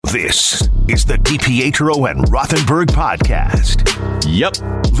This is the DiPietro and Rothenberg podcast. Yep.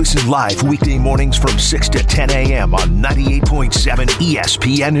 Listen live weekday mornings from 6 to 10 a.m. on 98.7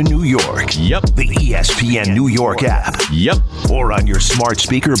 ESPN in New York. Yep. The ESPN New York app. Yep. Or on your smart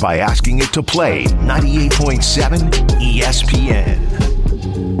speaker by asking it to play 98.7 ESPN.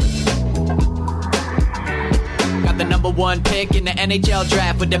 Got the number one pick in the NHL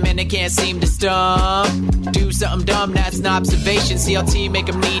draft, but the men they can't seem to stump. Do something dumb, that's an observation. CLT make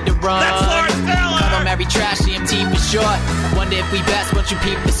them need to run. That's Lawrence Taylor! Call them every trash, CMT for short. Wonder if we best once you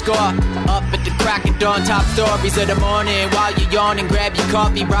peep the score. Up at the crack of dawn, top stories of the morning. While you're yawning, grab your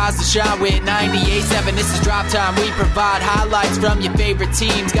coffee, rise to shine with 98.7. This is Drop Time. We provide highlights from your favorite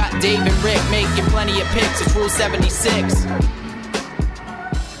teams. Got Dave and Rick making plenty of picks. It's Rule 76.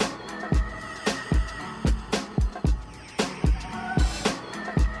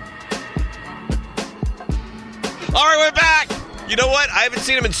 All right, we're back. You know what? I haven't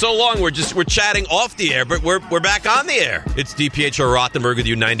seen him in so long. We're chatting off the air, but we're back on the air. It's DiPietro Rothenberg with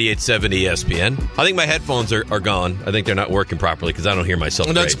you, 98.7 ESPN. I think my headphones are gone. I think they're not working properly because I don't hear myself.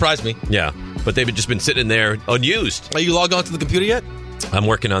 Well, great. that surprised me. Yeah, but they've just been sitting in there unused. Are you logged on to the computer yet? I'm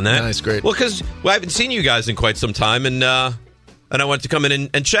working on that. Nice, great. Well, because I haven't seen you guys in quite some time, and I wanted to come in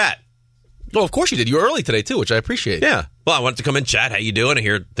and chat. Oh, of course you did. You were early today, too, which I appreciate. Yeah. Well, I wanted to come and chat. How you doing? I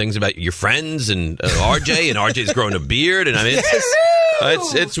hear things about your friends and RJ, and RJ's growing a beard, and I mean,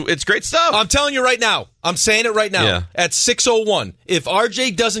 it's great stuff. I'm telling you right now. I'm saying it right now. Yeah. At 6:01, if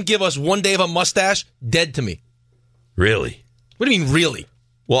RJ doesn't give us one day of a mustache, dead to me. Really? What do you mean, really?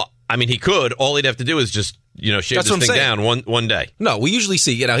 Well, I mean, he could. All he'd have to do is just, shave That's this what I'm thing saying. down one day. No, we usually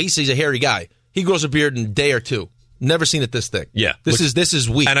see, he's a hairy guy. He grows a beard in a day or two. Never seen it this thick. Yeah. This is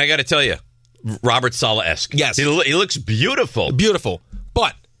weak. And I got to tell you, Robert Saleh-esque. Yes. He looks beautiful. Beautiful.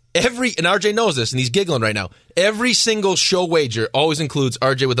 But and RJ knows this, and he's giggling right now, every single show wager always includes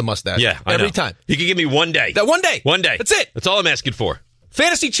RJ with a mustache. Yeah, I every know. time. He could give me one day. That one day. One day. That's it. That's all I'm asking for.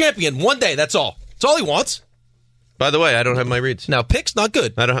 Fantasy champion, one day. That's all. That's all he wants. By the way, I don't have my reads. Now, picks, not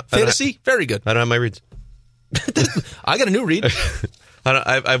good. Fantasy, very good. I don't have my reads. I got a new read.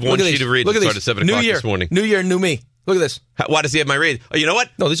 I have one sheet of reads that started at 7 o'clock this morning. New year, new me. Look at this. Why does he have my read? Oh, you know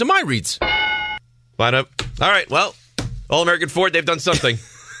what? No, these are my reads. Why not? All right, well, All-American Ford, they've done something.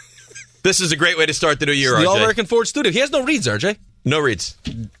 This is a great way to start the new year, RJ. The All-American Ford studio. He has no reads, RJ. No reads.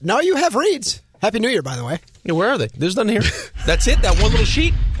 No, you have reads. Happy New Year, by the way. Yeah, where are they? There's none here. That's it? That one little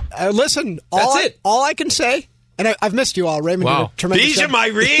sheet? Listen, That's it. All I can say, and I've missed you all, Raymond. Wow. Did a tremendous These job. are my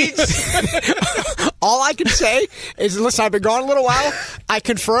reads? All I can say is, listen, I've been gone a little while. I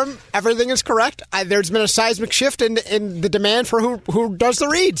confirm everything is correct. There's been a seismic shift in the demand for who does the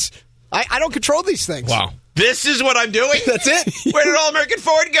reads. I don't control these things. Wow. This is what I'm doing? That's it? Where did All-American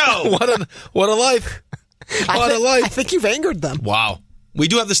Ford go? What a life. What a life. I think you've angered them. Wow. We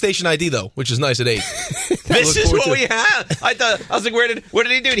do have the station ID, though, which is nice at 8. This is what we have. I was like, what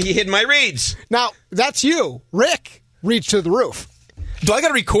did he do? He hid my reads. Now, that's you. Rick reads to the roof. Do I got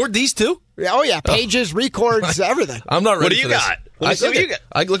to record these, too? Oh, yeah. Pages, records, everything. I'm not ready What do you for this. got? Let me see what you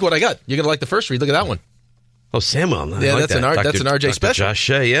got. Look what I got. You're going to like the first read. Look at that one. Oh, Samuel. Yeah, that's an RJ special. Josh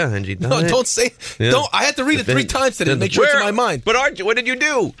Shea, yeah. Angie No, don't say. Yeah. Don't. I had to read it 3 times today to make sure it's in my mind. But RJ, what did you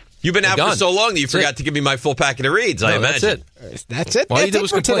do? You've been out for so long that you forgot to give me my full packet of reads, I imagine. That's it. All you you did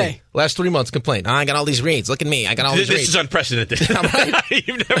was for complain. today. Last 3 months, complain. I got all these reads. Look at me. I got all these This reads. is unprecedented.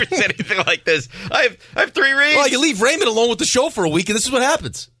 You've never said anything like this. I have 3 reads. Well, you leave Raymond alone with the show for a week, and this is what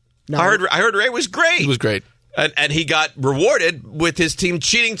happens. No. I heard Ray was great. He was great. And he got rewarded with his team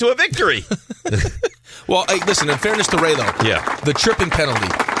cheating to a victory. Well, hey, listen, in fairness to Ray, though, Yeah. the tripping penalty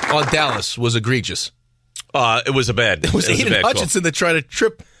on Dallas was egregious. It was a bad It was a Aiden bad call. Hutchinson that tried to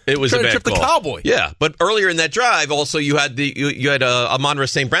trip. It was tried a to bad trip call. the Cowboy. Yeah, but earlier in that drive, also you had Amon-Ra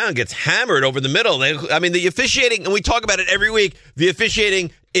St. Brown gets hammered over the middle. The officiating, and we talk about it every week. The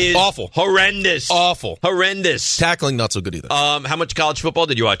officiating is awful, horrendous, awful, horrendous. Tackling not so good either. How much college football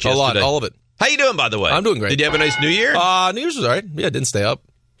did you watch yesterday? A lot, all of it. How you doing, by the way? I'm doing great. Did you have a nice New Year? New Year's was all right. Yeah, didn't stay up.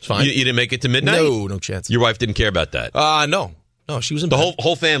 It's fine. You didn't make it to midnight? No chance. Your wife didn't care about that? No, she was in the bed.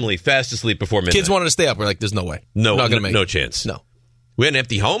 whole family fast asleep before midnight. Kids wanted to stay up. We're like, there's no way. No, not gonna make no it. chance. No. We had an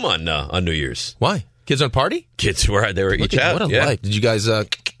empty home on New Year's. Why? Kids on party? Kids were each out. What a life. Did you guys...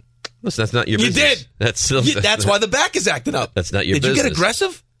 Listen, that's not your You business. did. That's why the back is acting up. That's not your business. Did you get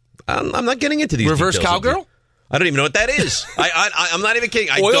aggressive? I'm not getting into these Reverse details cowgirl? I don't even know what that is. I'm not even kidding.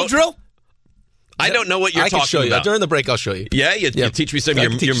 Oil drill? I don't know what you're talking show you. about. During the break, I'll show you. Yeah, you teach me some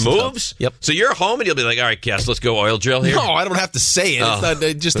of your moves? Yep. So you're home and you'll be like, all right, Cass, let's go oil drill here? No, I don't have to say it. It's not,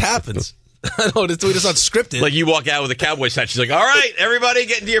 it just happens. I know, it's not scripted. Like you walk out with a Cowboys hat. She's like, all right, everybody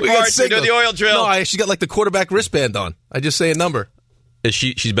get into your parts. We do the oil drill. No, I actually got like the quarterback wristband on. I just say a number.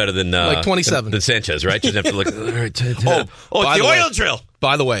 She's better than like 27 than Sanchez, right? She doesn't have to look. All right, it's by the the way- oil drill.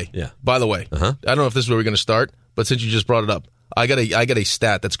 By the way, Yeah. I don't know if this is where we're going to start, but since you just brought it up, I got a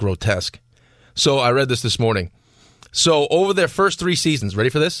stat that's grotesque. So I read this morning. So over their first 3 seasons, ready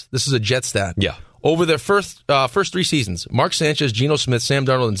for this? This is a Jet stat. Yeah. Over their first 3 seasons, Mark Sanchez, Geno Smith, Sam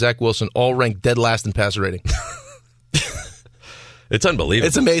Darnold, and Zach Wilson all ranked dead last in passer rating. It's unbelievable.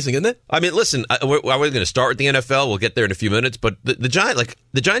 It's amazing, isn't it? I mean, listen, we're going to start with the NFL. We'll get there in a few minutes, but the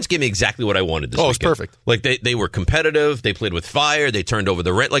Giants gave me exactly what I wanted this weekend. It's perfect. Like they were competitive. They played with fire. They turned over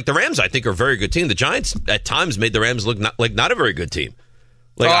the Rams. I think are a very good team. The Giants at times made the Rams look not a very good team.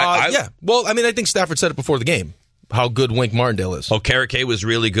 Yeah. Well, I mean, I think Stafford said it before the game how good Wink Martindale is. Carrick was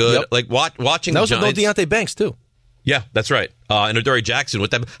really good. Yep. Like watching that the was Giants. with no Deontay Banks too. Yeah, that's right. And Adoree Jackson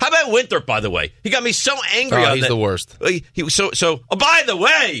with them. How about Winthrop, by the way? He got me so angry. He's the worst. He was so. Oh, by the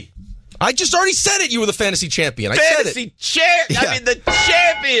way, I just already said it. You were the fantasy champion. I said it. fantasy champion. I mean, the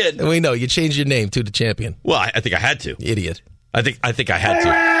champion. And we know you changed your name to the champion. Well, I think I had to. Idiot. I think I had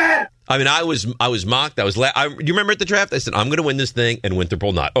to. I mean, I was mocked. Do you remember at the draft? I said I'm going to win this thing, and Winthrop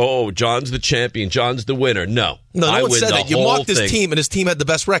will not. Oh, John's the champion. John's the winner. No, no I one win said the that. You whole mocked his thing. team, and his team had the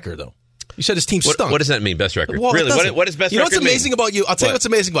best record, though. You said his team stunk. What does that mean? Best record? Well, really? What is best record? You know what's amazing about you? I'll tell you what's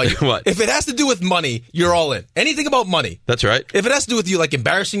amazing about you. What? If it has to do with money, you're all in. Anything about money. That's right. If it has to do with you, like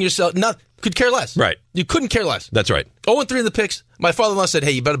embarrassing yourself, could care less. Right. You couldn't care less. That's right. 0-3 in the picks. My father-in-law said,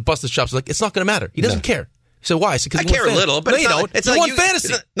 "Hey, you better bust the chops." Like, it's not going to matter. He doesn't care. He said, "Why?" I said, I care a little, but no, it's you not, don't. It's you not won you,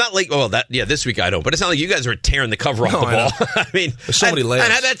 fantasy. It's not like this week I don't. But it's not like you guys are tearing the cover off No, the I know. ball. I mean, There's so many layers.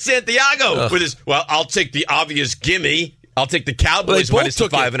 And had that Santiago with his. Well, I'll take the obvious gimme. I'll take the Cowboys minus the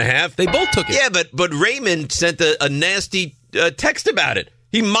 5.5. They both took it. Yeah, but Raymond sent a nasty text about it.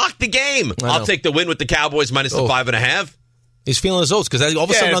 He mocked the game. I'll take the win with the Cowboys minus the 5.5. He's feeling his oats because all of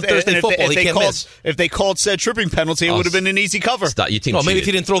a sudden on Thursday football he can't miss. If they called said tripping penalty, it would have been an easy cover. Stop. Your team Well, maybe if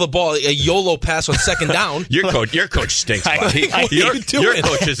cheated. he didn't throw the ball, a YOLO pass on second down. Your coach stinks. Your Your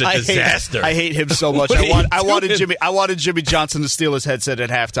coach is a disaster. I hate him so much. What are you I wanted doing? Jimmy Johnson to steal his headset at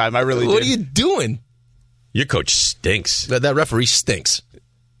halftime. I really did. What are you doing? Your coach stinks. That referee stinks.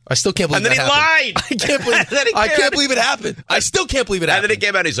 I still can't believe And then that he happened. lied. I can't believe. And then he I cared. can't believe it happened. I still can't believe it And happened. then he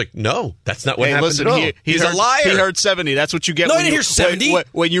came out and he's like, no, that's not what Hey, happened listen, at all. he's a liar. He heard 70. That's what you get No, I when didn't you hear 70.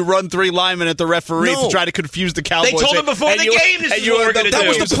 When you run 3 linemen at the referee No. to try to confuse the Cowboys. They told him before And the you- game this and is you what we're end up gonna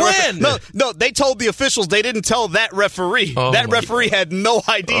do. That was the plan. No, they told the officials. They didn't tell that referee. Oh, that my referee had no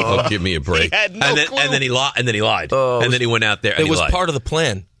idea. Oh, give me a break. He had no and then clue. and then he lied. And then he lied. And then he went out there and It was he lied. part of the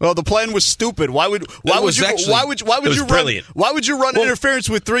plan. Well, the plan was stupid. Why would you it was run brilliant. Why would you run interference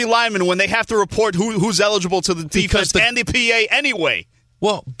with 3 linemen when they have to report who's eligible to the defense and the PA anyway?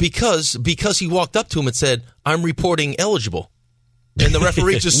 Well, because he walked up to him and said, "I'm reporting eligible." And the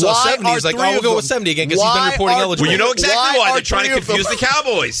referee just saw Why 70. He's are like, three "Oh, we'll of go them- with 70 again because he's been why reporting are eligible." Well, you know exactly Why why are they're trying to 3 of them- confuse the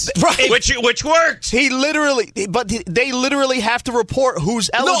Cowboys. Right. Which worked. They literally have to report who's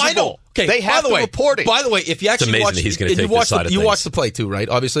eligible. No, I know. Okay, They have by the to way, report it. By the way, if you actually amazing watch, that he's gonna and take you watch this side of you things. watch the play too, right?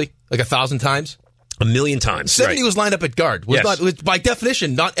 Obviously, like 1,000 times. 1,000,000 times. 70 right. was lined up at guard. Was Yes. not, was by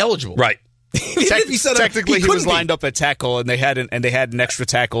definition not eligible. Right. Even if he said Technically, he was couldn't be. lined up at tackle, and they had an extra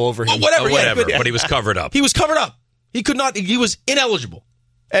tackle over him. Well, whatever, yeah, Whatever. but- But he was covered up. He was covered up. He could not. He was ineligible.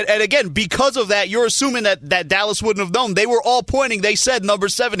 And again, because of that, you're assuming that Dallas wouldn't have known. They were all pointing. They said number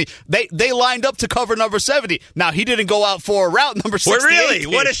 70. They lined up to cover number 70. Now, he didn't go out for a route number 68. Well, really?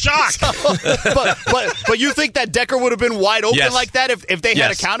 What a shock. but you think that Decker would have been wide open Yes. like that if they had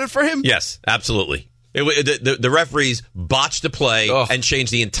Yes. accounted for him? Yes, absolutely. The referees botched the play and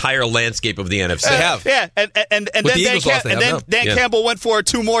changed the entire landscape of the NFC. They have. Yeah, and then With the Eagles lost, they have now. Dan Yeah. Campbell went for it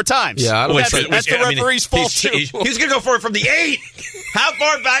 2 more times. Yeah, I don't that's, think so. that's the referee's fault too. He's going to go for it from the 8. How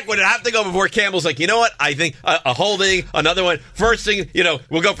far back would it have to go before Campbell's like, you know what? I think a holding, another one. First thing,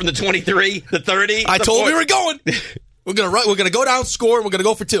 we'll go from the 23, the 30. I the told 40. we were going. We're gonna go down, score, and we're gonna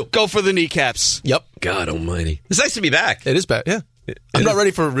go for 2. Go for the kneecaps. Yep, God almighty. It's nice to be back. it is bad. Yeah, I'm not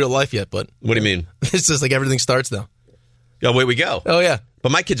ready for real life yet, but What do you mean? it's just like everything starts now. Away we go. Oh yeah,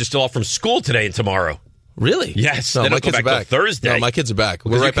 But my kids are still off from school today and tomorrow. really? Yes. No, They my don't go kids are back back till Thursday. No, my kids are back.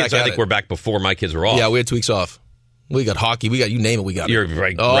 We're Because your right back kids, at I think it. we're back before my kids were off. Yeah, we had 2 weeks off. We got hockey. We got you name it. We got You're it.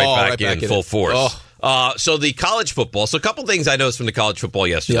 right Oh, back in full it. force. Oh. So the college football. So a couple things I noticed from the college football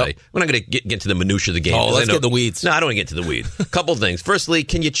yesterday. Yep. We're not going to get into the minutia of the game. Oh, 'cause let's I know- get in the weeds. No, I don't want to get into the weeds. A couple things. Firstly,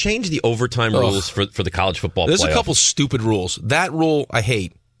 can you change the overtime rules for the college football There's playoff? a couple stupid rules. That rule I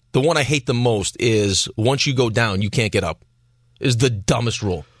hate. The one I hate the most is once you go down, you can't get up. Is the dumbest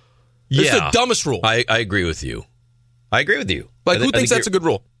rule. It's the dumbest rule. I agree with you. I agree with you. Like, I who think thinks that's a good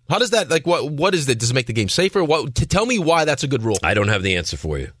rule? How does that, like, what is it? Does it make the game safer? Tell me why that's a good rule. I don't have the answer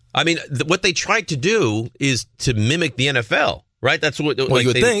for you. I mean, what they tried to do is to mimic the NFL. right? That's what you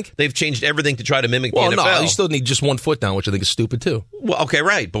would think. They've changed everything to try to mimic the NFL. Well, no, you still need just 1 foot down, which I think is stupid too. Well, okay,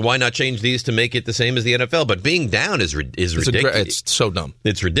 right, but why not change these to make it the same as the NFL? But being down is ridiculous. It's so dumb.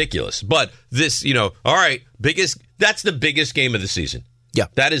 It's ridiculous. But this, all right, that's the biggest game of the season. Yeah,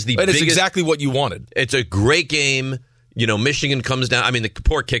 that is the biggest. It's exactly what you wanted. It's a great game. Michigan comes down. I mean, the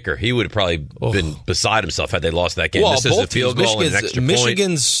poor kicker, he would have probably been beside himself had they lost that game. Well, this is a field goal and an extra point.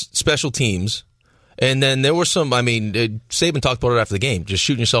 Michigan's special teams, and then there were some, Saban talked about it after the game, just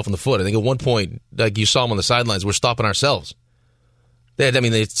shooting yourself in the foot. I think at one point, like you saw him on the sidelines, we're stopping ourselves. They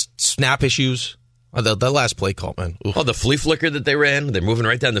had snap issues. The last play call, man. Oof. Oh, the flea flicker that they ran. They're moving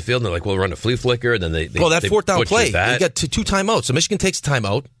right down the field, and they're like, we'll run a flea flicker. And then they that fourth down play, you that. got two timeouts. So Michigan takes a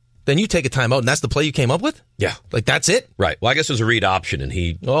timeout. Then you take a timeout, and that's the play you came up with? Yeah. Like, that's it? Right. Well, I guess it was a read option, and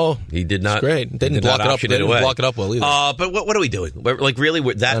he did not. Great. They didn't block it up. They didn't block it up well either. But what are we doing? Really,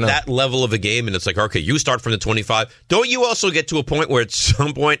 that level of a game, and it's like, okay, you start from the 25. Don't you also get to a point where at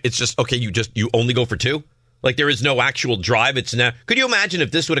some point it's just, okay, you only go for 2? Like, there is no actual drive. It's now. Could you imagine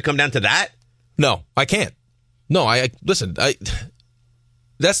if this would have come down to that? No, I can't. No, listen,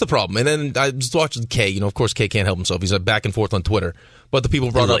 that's the problem. And then I was watching Kay. Of course, Kay can't help himself. He's back and forth on Twitter. But the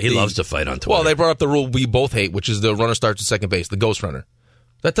people brought up... He loves to fight on Twitter. Well, they brought up the rule we both hate, which is the runner starts at second base, the ghost runner.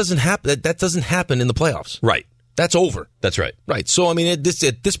 That doesn't happen. That doesn't happen in the playoffs. Right. That's over. That's right. Right. So, at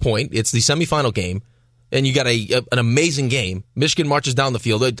this point, it's the semifinal game, and you got an amazing game. Michigan marches down the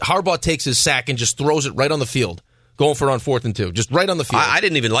field. Harbaugh takes his sack and just throws it right on the field, going for it on 4th and 2. Just right on the field. I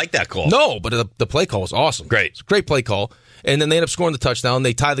didn't even like that call. No, but the play call was awesome. Great. It's a great play call. And then they end up scoring the touchdown.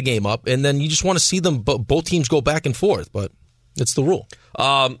 They tie the game up. And then you just want to see them, both teams go back and forth. But it's the rule.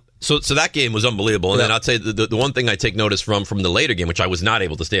 So that game was unbelievable. And then I'll say the one thing I take notice from the later game, which I was not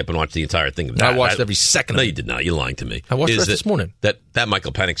able to stay up and watch the entire thing of that. I watched every second of it. No, you did not. You're lying to me. I watched it this morning. That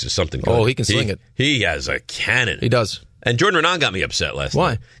Michael Penix is something good. Oh, he can sling it. He has a cannon. He does. And Jordan Renan got me upset last night.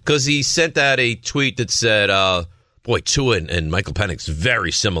 Why? Because he sent out a tweet that said, boy, Tua and Michael Penix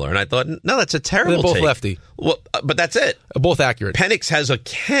very similar. And I thought, no, that's a terrible They're both take. lefty. Well, but that's it. Both accurate. Penix has a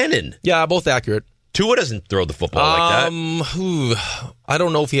cannon. Yeah, both accurate. Tua doesn't throw the football like that. I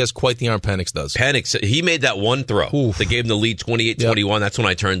don't know if he has quite the arm Penix does. Penix, he made that one throw that gave him the lead 28-21. Yep. That's when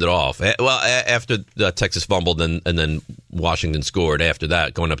I turned it off. Well, after Texas fumbled and then Washington scored after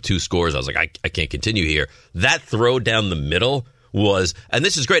that, going up 2 scores, I was like, I can't continue here. That throw down the middle was, and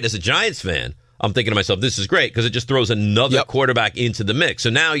this is great as a Giants fan, I'm thinking to myself, this is great because it just throws another quarterback into the mix.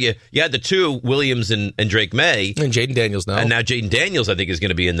 So now you had the 2, Williams and Drake May. And Jaden Daniels now. And now Jaden Daniels, I think, is going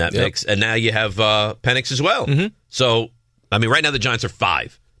to be in that mix. And now you have Penix as well. Mm-hmm. So, right now the Giants are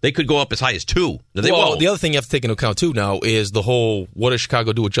 5. They could go up as high as 2. Now, they won't. The other thing you have to take into account, too, now is the whole, what does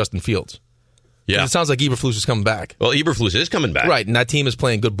Chicago do with Justin Fields? Yeah. It sounds like Eberflus is coming back. Well, Eberflus is coming back. Right, and that team is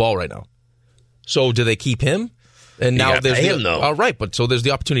playing good ball right now. So do they keep him? And now there's all right, but so there's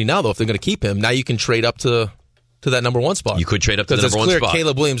the opportunity now though if they're going to keep him. Now you can trade up to that number 1 spot. You could trade up to the number 1 spot. spot.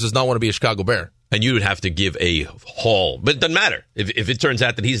 Caleb Williams does not want to be a Chicago Bear, and you would have to give a haul. But it doesn't matter if it turns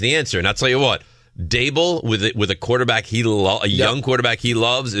out that he's the answer. And I'll tell you what, Dable with a quarterback young quarterback he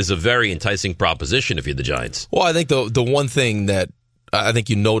loves is a very enticing proposition if you're the Giants. Well, I think the one thing that I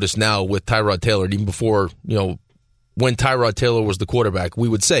think you notice now with Tyrod Taylor, even before when Tyrod Taylor was the quarterback, we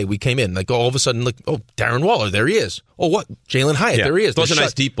would say, we came in, like all of a sudden, like, oh, Darren Waller, there he is. Oh, what? Jalen Hyatt, there he is. It was a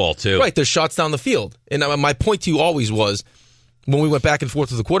nice deep ball, too. Right, there's shots down the field. And my point to you always was, when we went back and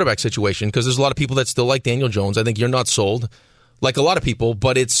forth with the quarterback situation, because there's a lot of people that still like Daniel Jones. I think you're not sold, like a lot of people,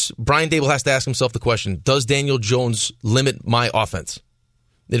 but it's Brian Dable has to ask himself the question, does Daniel Jones limit my offense?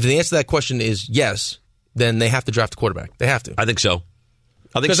 If the answer to that question is yes, then they have to draft a quarterback. They have to. I think so.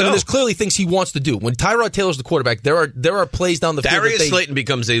 Because there's clearly things he wants to do. When Tyrod Taylor's the quarterback, there are plays down the field. Darius Slayton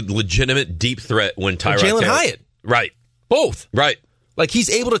becomes a legitimate deep threat when Tyrod Taylor. Jalen Hyatt. Right. Both. Right. Like he's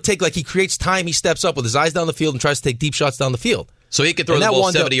able to take, like he creates time, he steps up with his eyes down the field and tries to take deep shots down the field. So he can throw the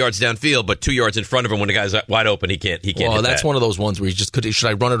ball 70 yards downfield, but 2 yards in front of him when the guy's wide open, he can't hit that's that. one of those ones where he just should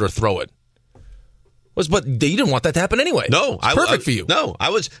I run it or throw it? But you didn't want that to happen anyway. No. It's perfect for you. No,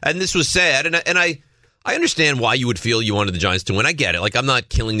 and this was sad, and I understand why you would feel you wanted the Giants to win. I get it. Like, I'm not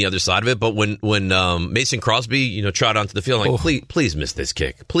killing the other side of it, but when Mason Crosby, trot onto the field, I'm like, please miss this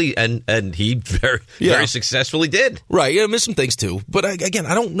kick. Please. And he very successfully did. Right. Yeah, missed some things too. But again,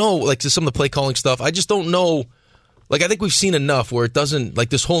 I don't know, like, some of the play calling stuff. I just don't know. Like, I think we've seen enough where it doesn't, like,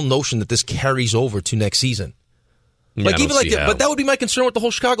 this whole notion that this carries over to next season. Like, even like that. But that would be my concern with the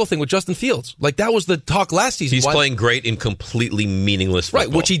whole Chicago thing with Justin Fields. Like, that was the talk last season. He's playing great in completely meaningless football.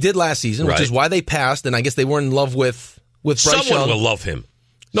 Right, which he did last season, which is why they passed, and I guess they weren't in love with Bryce Young. Someone will love him.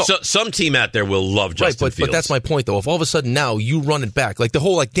 No. So, some team out there will love Justin Fields. But that's my point, though. If all of a sudden now you run it back, like the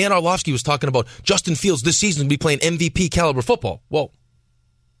whole, like Dan Orlovsky was talking about Justin Fields this season will be playing MVP caliber football. Well,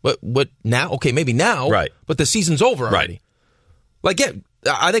 what now? Okay, maybe now. Right. But the season's over already. Right. Like, yeah,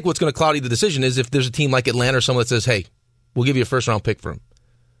 I think what's going to cloud the decision is if there's a team like Atlanta or someone that says, hey, we'll give you a first-round pick for him.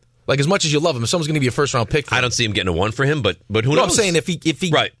 Like, as much as you love him, if someone's going to give you a first-round pick for him. I don't see him getting a 1 for him, but who knows? No, I'm saying if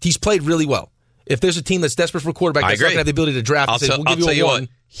he's played really well. If there's a team that's desperate for a quarterback that's not going to have the ability to draft, I'll tell you what,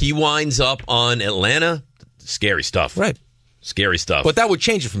 he winds up on Atlanta, scary stuff. Right. Scary stuff. But that would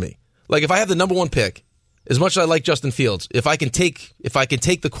change it for me. Like, if I have the number 1 pick, as much as I like Justin Fields, if I can take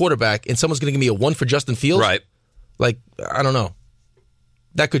the quarterback and someone's going to give me a 1 for Justin Fields, right. Like, I don't know.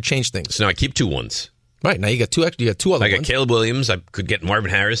 That could change things. So now I keep 2 1s. Right, now you got 2 extra. You got 2 other I got ones. Caleb Williams. I could get Marvin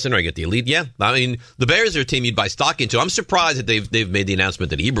Harrison, or I get the elite. Yeah, I mean, the Bears are a team you'd buy stock into. I'm surprised that they've made the announcement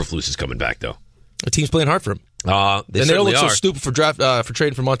that Eberflus is coming back, though. The team's playing hard for him. They don't look so are. stupid for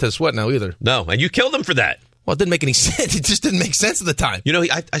trading for Montez Sweat now either. No, and you killed him for that. Well, it didn't make any sense. It just didn't make sense at the time. You know,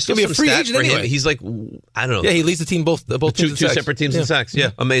 I still be a some free stats agent for him. anyway. He's like, I don't know. Yeah, he leads the team both teams two in sacks. separate teams in sacks. Yeah,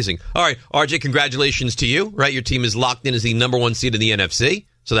 amazing. All right, RJ, congratulations to you. Right, your team is locked in as the number 1 seed in the NFC,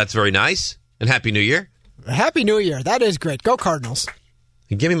 so that's very nice. And Happy New Year. Happy New Year. That is great. Go Cardinals.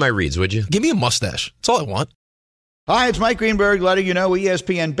 And give me my reads, would you? Give me a mustache. That's all I want. Hi, it's Mike Greenberg letting you know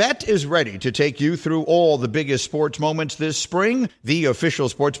ESPN Bet is ready to take you through all the biggest sports moments this spring. The official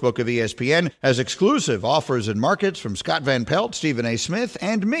sportsbook of ESPN has exclusive offers and markets from Scott Van Pelt, Stephen A. Smith,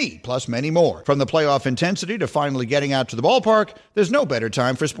 and me, plus many more. From the playoff intensity to finally getting out to the ballpark, there's no better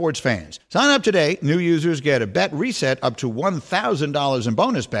time for sports fans. Sign up today. New users get a bet reset up to $1,000 in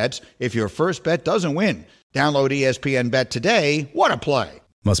bonus bets if your first bet doesn't win. Download ESPN Bet today. What a play.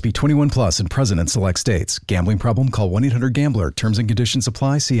 Must be 21 plus and present in select states. Gambling problem? Call 1-800-GAMBLER. Terms and conditions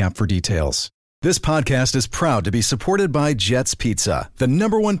apply. See app for details. This podcast is proud to be supported by Jets Pizza, the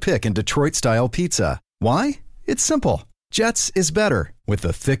 #1 pick in Detroit-style pizza. Why? It's simple. Jets is better. With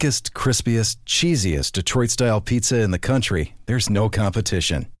the thickest, crispiest, cheesiest Detroit-style pizza in the country, there's no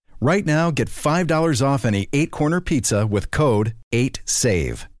competition. Right now, get $5 off any 8-corner pizza with code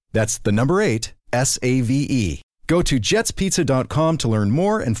 8SAVE. That's the number 8, SAVE. Go to jetspizza.com to learn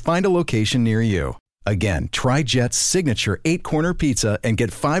more and find a location near you. Again, try Jet's signature 8-corner pizza and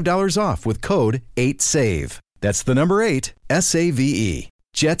get $5 off with code 8SAVE. That's the number 8, SAVE.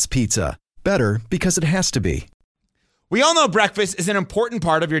 Jet's Pizza. Better because it has to be. We all know breakfast is an important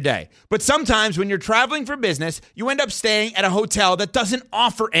part of your day, but sometimes when you're traveling for business, you end up staying at a hotel that doesn't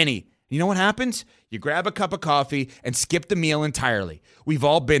offer any. You know what happens? You grab a cup of coffee and skip the meal entirely. We've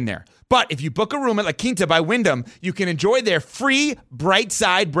all been there. But if you book a room at La Quinta by Wyndham, you can enjoy their free Bright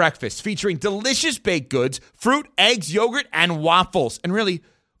Side breakfast featuring delicious baked goods, fruit, eggs, yogurt, and waffles. And really,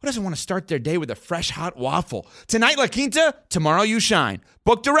 who doesn't want to start their day with a fresh, hot waffle? Tonight, La Quinta, tomorrow you shine.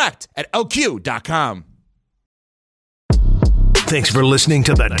 Book direct at lq.com. Thanks for listening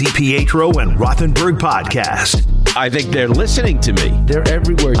to the DiPietro and Rothenberg podcast. I think they're listening to me. They're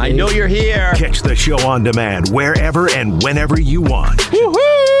everywhere, Dave. I know you're here. Catch the show on demand wherever and whenever you want.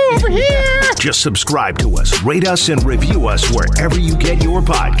 Woohoo! Over here! Just subscribe to us, rate us, and review us wherever you get your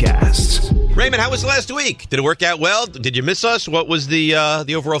podcasts. Raymond, how was last week? Did it work out well? Did you miss us? What was the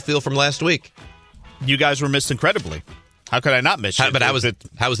overall feel from last week? You guys were missed incredibly. How could I not miss you? But how was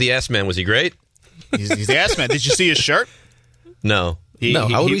the ass man? Was he great? He's the ass man. Did you see his shirt? No.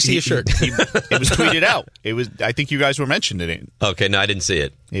 How would we see his shirt? It was tweeted out. It was. I think you guys were mentioning it. Okay, no, I didn't see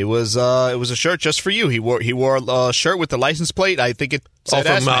it. It was a shirt just for you. He wore a shirt with the license plate. I think it said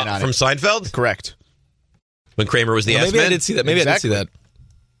ass man on it. From Seinfeld? Correct. When Kramer was the ass man? Maybe I did see that. Maybe Exactly. I did see that.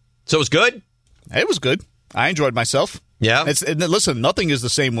 So it was good? It was good. I enjoyed myself. Yeah. Listen, nothing is the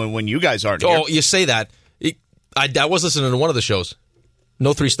same when you guys aren't here. Oh, you say that. I was listening to one of the shows.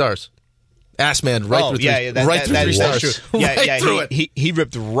 No 3 stars. Ass man, right through 3 stars. Yeah, through it. He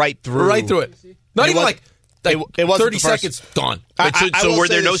ripped right through. Right through it. Not even like it wasn't 30 the first- seconds, gone. So were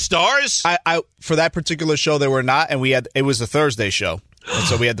there no stars? I for that particular show there were not, and it was a Thursday show, and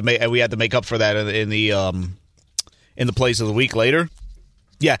so we had to make up for that in the place of the week later.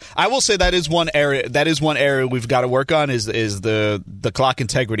 Yeah, I will say that is one area. That is one area we've got to work on is the clock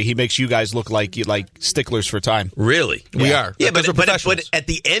integrity. He makes you guys look like sticklers for time. Really? We are. Yeah, Because but we're professionals. at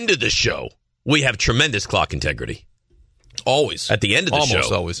the end of the show, we have tremendous clock integrity. Always. At the end of the show.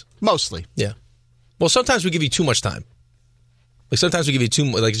 Almost always. Mostly. Yeah. Well, sometimes we give you too much time. Like sometimes we give you too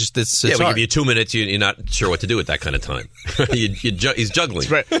much. Like just it's we hard. give you 2 minutes. You're not sure what to do at that kind of time. He's juggling.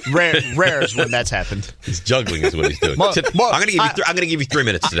 It's rare is when that's happened. He's juggling is what he's doing. I'm going to give you 3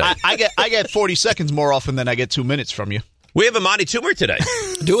 minutes today. I get 40 seconds more often than I get 2 minutes from you. We have Amani Toomer today.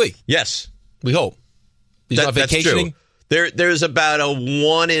 Do we? Yes. We hope. He's not That's vacationing. true. There's about a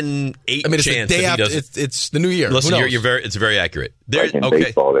 1 in 8 chance it's the day that he after, doesn't. it's the new year. Listen, Who knows? it's very accurate. Like in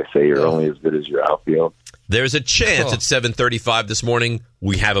baseball, they say you're only as good as your outfield. There's a chance at 7:35 this morning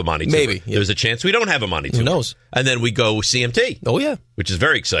we have Amani Toomer. Maybe, yeah. There's a chance we don't have Amani Toomer. Who knows? And then we go CMT. Oh, yeah. Which is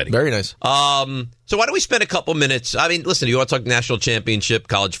very exciting. Very nice. So why don't we spend a couple minutes? I mean, listen, you want to talk national championship,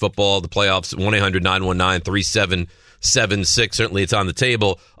 college football, the playoffs, 1-800-919-3776. Certainly it's on the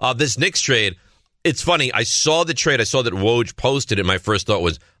table. This Knicks trade, it's funny. I saw the trade. I saw that Woj posted it. My first thought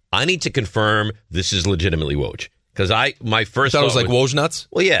was, I need to confirm this is legitimately Woj. Because my first thought was like Woj nuts?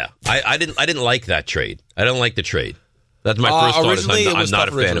 Well, yeah. I didn't like that trade. I don't like the trade. That's my first thought. I'm not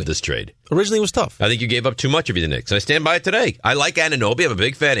a fan of this trade. Originally, it was tough. I think you gave up too much of the Knicks. I stand by it today. I like Anunoby. I'm a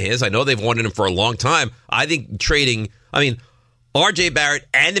big fan of his. I know they've wanted him for a long time. I think trading, R.J. Barrett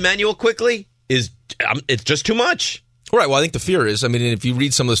and Emmanuel Quickley it's just too much. Right. Well, I think the fear is, if you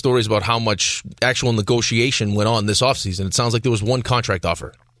read some of the stories about how much actual negotiation went on this offseason, it sounds like there was one contract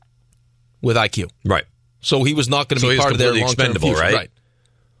offer with IQ. Right. So he was not going to be part of their long-term future. Right?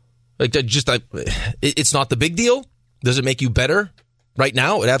 It's not the big deal. Does it make you better right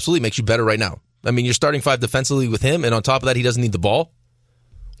now? It absolutely makes you better right now. You're starting 5 defensively with him, and on top of that, he doesn't need the ball,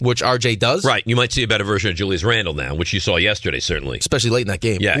 which RJ does. Right. You might see a better version of Julius Randle now, which you saw yesterday, certainly. Especially late in that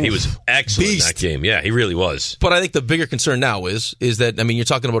game. Yeah, he was excellent in that game. Yeah, he really was. But I think the bigger concern now is that, you're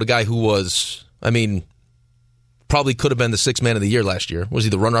talking about a guy who was, probably could have been the 6th man of the year last year. Was he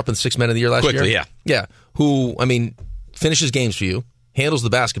the runner-up in the 6th man of the year last year? Quickly, yeah. Yeah. Who, finishes games for you, handles the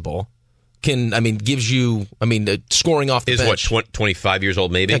basketball, gives you, scoring off the bench. Is what, 25 years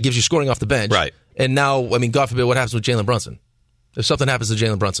old maybe? Yeah, gives you scoring off the bench. Right. And now, God forbid, what happens with Jalen Brunson? If something happens to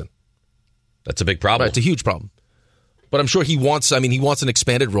Jalen Brunson. That's a big problem. Right, it's a huge problem. But I'm sure he wants an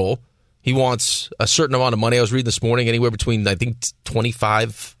expanded role. He wants a certain amount of money. I was reading this morning, anywhere between, I think,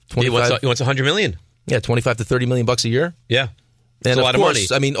 25. He wants $100 million. Yeah, $25 to $30 million a year. Yeah. And a lot of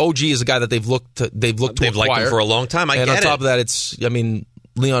money. OG is a guy that they've looked to They've liked him for a long time. And on top of that, it's,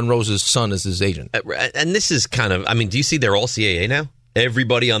 Leon Rose's son is his agent. And this is kind of, do you see they're all CAA now?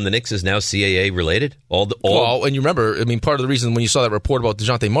 Everybody on the Knicks is now CAA related? Well, and you remember, part of the reason when you saw that report about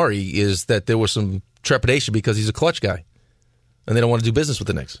DeJounte Murray is that there was some trepidation because he's a clutch guy. And they don't want to do business with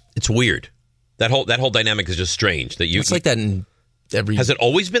the Knicks. It's weird. That whole dynamic is just strange. It's like that in every... Has it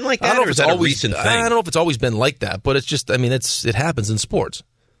always been like that, or is that a recent thing? I don't know if it's always been like that, but it's just, it happens in sports.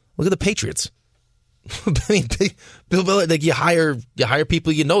 Look at the Patriots. Bill Belichick, you hire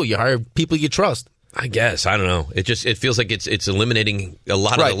people you know, you hire people you trust. I guess. I don't know. It feels like it's eliminating a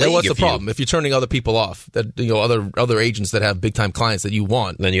lot of the league. Right, what's the problem? If you're turning other people off, that other agents that have big-time clients that you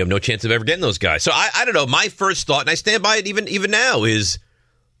want. Then you have no chance of ever getting those guys. So I don't know. My first thought, and I stand by it even now, is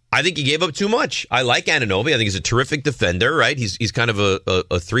I think he gave up too much. I like Anunoby. I think he's a terrific defender, right? He's kind of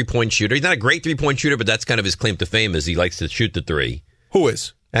a three-point shooter. He's not a great three-point shooter, but that's kind of his claim to fame is he likes to shoot the three. Who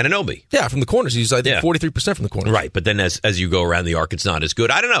is? Anunoby. Yeah, from the corners. He's, 43% from the corners. Right, but then as you go around the arc, it's not as good.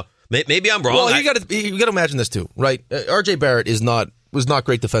 I don't know. Maybe I'm wrong. Well, you got to imagine this too, right? R.J. Barrett was not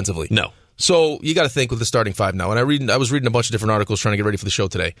great defensively. No. So you got to think with the starting 5 now. And I was reading a bunch of different articles trying to get ready for the show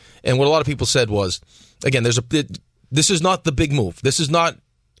today. And what a lot of people said was, again, this is not the big move. This is not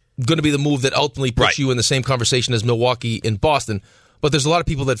going to be the move that ultimately puts you in the same conversation as Milwaukee and Boston. But there's a lot of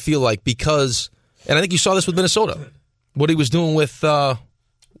people that feel like because, and I think you saw this with Minnesota, what he was doing with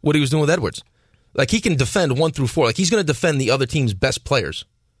Edwards. Like he can defend 1 through 4. Like he's going to defend the other team's best players.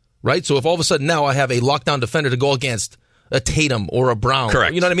 Right? So if all of a sudden now I have a lockdown defender to go against a Tatum or a Brown.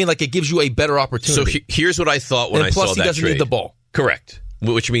 Correct. You know what I mean? Like it gives you a better opportunity. So here's what I thought when I saw that trade. Plus he doesn't need the ball. Correct.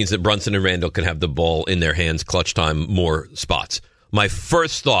 Which means that Brunson and Randle can have the ball in their hands, clutch time, more spots. My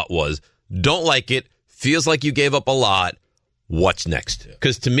first thought was, don't like it. Feels like you gave up a lot. What's next?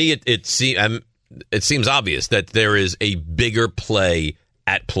 Because to me, it seems obvious that there is a bigger play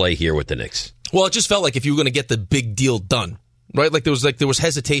at play here with the Knicks. Well, it just felt like if you were going to get the big deal done, right? Like there was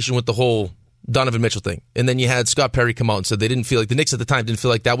hesitation with the whole Donovan Mitchell thing. And then you had Scott Perry come out and said they didn't feel like the Knicks at the time didn't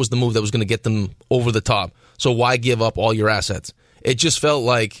feel like that was the move that was going to get them over the top. So why give up all your assets? It just felt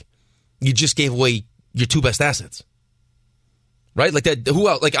like you just gave away your 2 best assets. Right? Like that who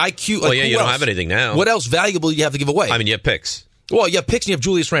else? Like IQ. Well, you don't have anything now. What else valuable do you have to give away? I mean, you have picks. Well, you have picks and you have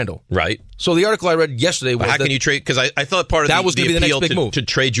Julius Randle. Right. So the article I read yesterday was how can you trade? Because I thought part of that was going to be the next big move to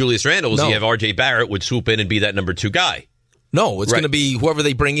trade Julius Randle was you have R.J. Barrett would swoop in and be that number 2 guy. No, it's going to be whoever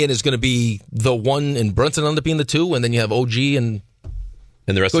they bring in is going to be the 1, and Brunson end up being the 2, and then you have OG and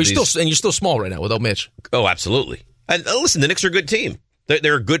the rest of these. And you're still small right now without Mitch. Oh, absolutely. And listen, the Knicks are a good team.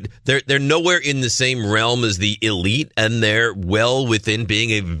 They're good. They're nowhere in the same realm as the elite, and they're well within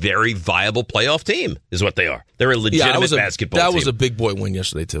being a very viable playoff team. Is what they are. They're a legitimate basketball team. That was a big boy win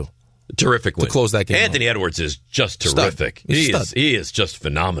yesterday too. Terrific win. To close that game Anthony Edwards is just terrific. He is just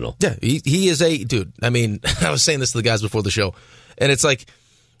phenomenal. Yeah, he is a dude. I mean, I was saying this to the guys before the show, and it's like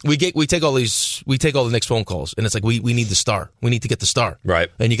we take all the Knicks phone calls, and it's like we need the star. We need to get the star. Right.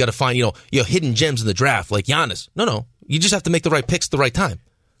 And you got to find hidden gems in the draft like Giannis. No, you just have to make the right picks at the right time.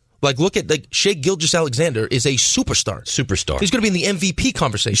 Like, look at Shai Gilgeous-Alexander is a superstar. He's going to be in the MVP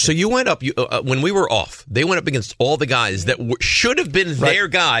conversation. So you went up when we were off. They went up against all the guys that should have been their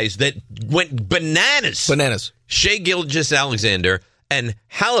guys that went bananas. Shai Gilgeous-Alexander and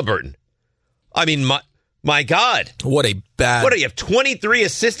Halliburton. I mean, my God, what do you have 23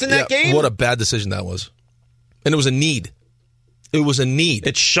 assists in that game? What a bad decision that was, and it was a need. It was a need.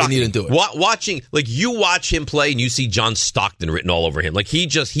 It's shocking. And he didn't do it. Watching, you watch him play and you see John Stockton written all over him. He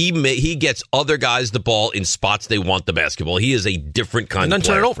gets other guys the ball in spots they want the basketball. He is a different kind of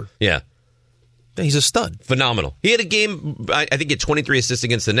player. Turn it over. Yeah. He's a stud. Phenomenal. He had a game, I think he had 23 assists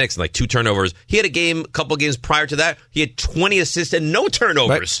against the Knicks and 2 turnovers. He had a couple games prior to that. He had 20 assists and no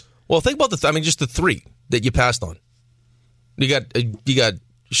turnovers. Right. Well, think about just the 3 that you passed on. You got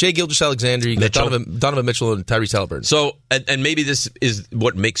Shai Gilgeous-Alexander, you got Donovan Mitchell, and Tyrese Halliburton. So, and maybe this is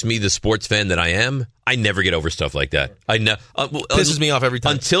what makes me the sports fan that I am. I never get over stuff like that. Pisses me off every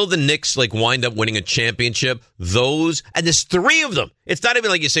time. Until the Knicks wind up winning a championship, and there's 3 of them. It's not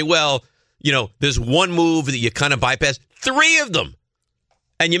even like you say, well, there's one move that you kind of bypass. 3 of them.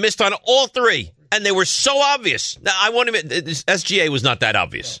 And you missed on all 3. And they were so obvious. Now, I want to admit, SGA was not that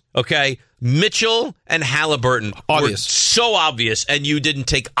obvious, okay? Mitchell and Halliburton were so obvious, and you didn't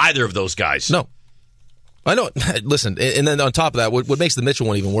take either of those guys. No. I know. Listen, and then on top of that, what makes the Mitchell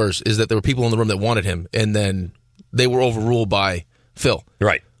one even worse is that there were people in the room that wanted him, and then they were overruled by Phil.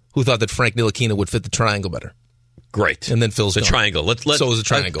 Right. Who thought that Frank Ntilikina would fit the triangle better. Great. And then Phil's the triangle. So is the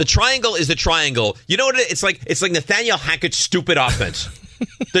triangle. The triangle is the triangle. You know what it's like? It's like Nathaniel Hackett's stupid offense.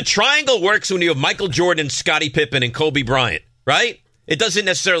 The triangle works when you have Michael Jordan, Scottie Pippen, and Kobe Bryant, right? It doesn't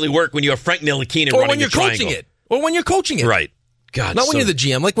necessarily work when you have Frank Ntilikina running the triangle. Or when you're coaching it. Right. God. Not when you're the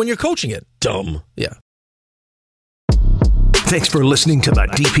GM, like when you're coaching it. Dumb. Yeah. Thanks for listening to the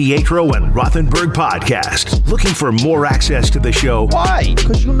DiPietro and Rothenberg podcast. Looking for more access to the show? Why?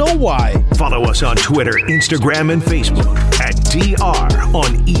 Because you know why. Follow us on Twitter, Instagram, and Facebook at DR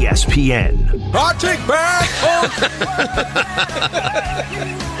on ESPN. I take back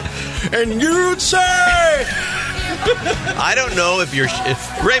and you'd say... I don't know if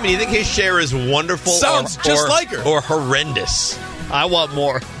Raymond, you think his share is wonderful sounds just like her. Or horrendous? I want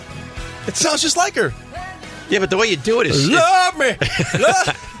more. It sounds just like her. Yeah, but the way you do it is... Love me.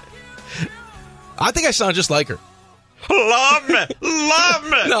 I think I sound just like her. Love me. Love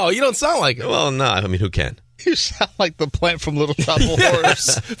me. No, you don't sound like her. Well, no. I mean, who can? You sound like the plant from Little Shop of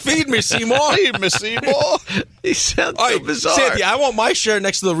Horrors. Feed me, Seymour. Feed me, Seymour. He sounds so bizarre. Cynthia, I want my share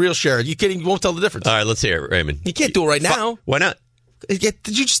next to the real share. You kidding? You won't tell the difference. All right, let's hear it, Raymond. You can't do it right now. Why not? Did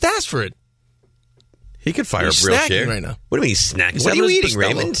you just ask for it? He could fire He's up real snacking share. right now. What do you mean he's snacking? He's What are you having his eating,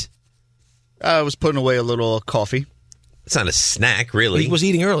 Bustelo. Raymond? I was putting away a little coffee. It's not a snack, really. He was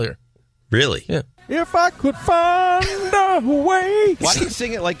eating earlier. Really? Yeah. If I could find a way. Why do you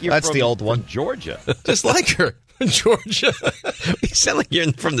sing it like you're That's from, the old one. from Georgia? Just like her. Georgia. You sound like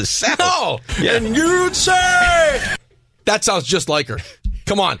you're from the South. No. Yeah. And you'd say... That sounds just like her.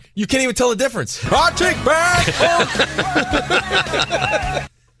 Come on. You can't even tell the difference. I take back.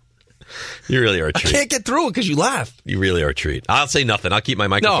 You really are a I treat. can't get through it because you laugh. You really are a treat. I'll say nothing. I'll keep my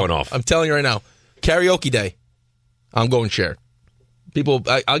microphone off. I'm telling you right now. Karaoke day. I'm going share. People,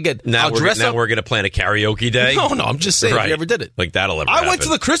 I'll get... Now I'll dress up. we're going to plan a karaoke day? No, I'm just saying if you ever did it. Like that'll ever I happen. went to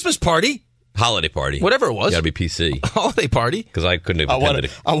the Christmas party. Holiday party. Whatever it was. You got to be PC. Holiday party. Because I couldn't have attended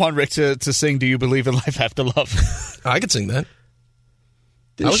it. I want Rick to sing Do You Believe in Life After Love? I could sing that.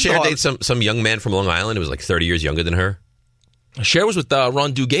 Didn't Cher date some young man from Long Island who was like 30 years younger than her? Cher was with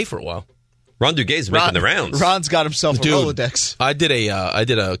Ron Duguay for a while. Ron Duguay's making the rounds. Ron's got himself a Rolodex. I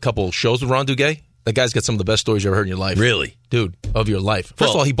did a couple shows with Ron Duguay. That guy's got some of the best stories you ever heard in your life. Really? Dude, of your life.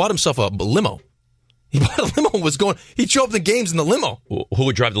 First of all, he bought himself a limo. He bought a limo and was going... He'd show up to the games in the limo. Who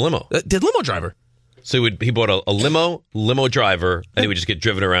would drive the limo? The limo driver. So he bought a limo driver, and he would just get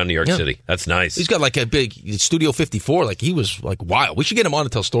driven around New York City. That's nice. He's got like a big Studio 54. Like he was like wild. We should get him on to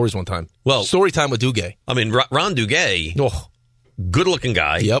tell stories one time. Well, story time with Duguay. I mean, Ron Duguay, good-looking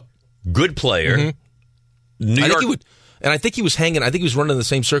guy. Yep. Good player. Mm-hmm. New York. I think he was hanging. I think he was running in the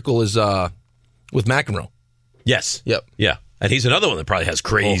same circle as with McEnroe. Yes. Yep. Yeah. And he's another one that probably has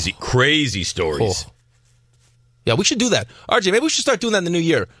crazy stories. Oh. Yeah, we should do that. RJ, maybe we should start doing that in the new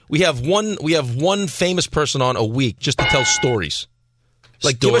year. We have one famous person on a week just to tell stories.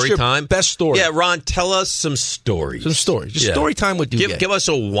 Like, give us Story your time? best story. Yeah, Ron, tell us some stories. Some stories. Just story time with Duguay. Give us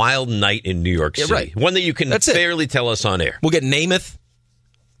a wild night in New York City. Right. One that you can fairly tell us on air. We'll get Namath,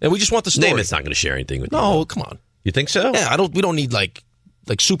 and we just want the story. Namath's not going to share anything with you. No, come on. You think so? Yeah, we don't need like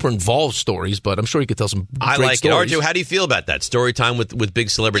super involved stories, but I'm sure you could tell some I great like stories. it. RJ, how do you feel about that? Story time with big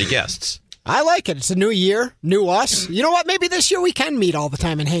celebrity guests. I like it. It's a new year, new us. You know what? Maybe this year we can meet all the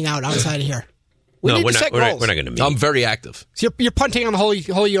time and hang out outside of here. We need to set goals. We're not going to meet. I'm very active. So you're punting on the whole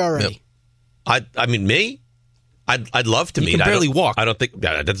year already. Yep. I mean, me? I'd love to meet. You can barely walk. I don't think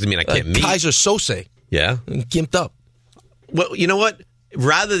that doesn't mean I can't meet. Kaiser Sose. Yeah, gimped up. Well, you know what?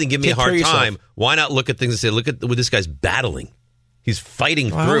 Rather than give me Take a hard care of time, yourself. why not look at things and say, look at what this guy's battling. He's fighting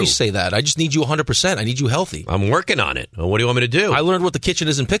I through. always say that. I just need you 100%. I need you healthy. I'm working on it. Well, what do you want me to do? I learned what the kitchen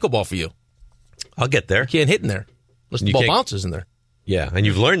is in pickleball for you. I'll get there. You can't hit in there. Unless the ball bounces in there. Yeah, and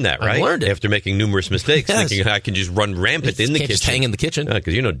you've learned that, right? I've learned it. After making numerous mistakes, Yes. thinking I can just run rampant in the kitchen. Just hang in the kitchen.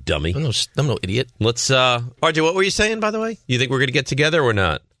 Because you're no dummy. I'm no idiot. Let's, RJ, what were you saying, by the way? You think we're going to get together or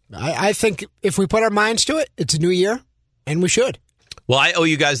not? I think if we put our minds to it, it's a new year, and we should. Well, I owe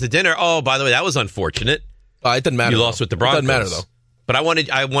you guys the dinner. Oh, by the way, that was unfortunate. It doesn't matter. You lost with the Broncos. It doesn't matter, though. But I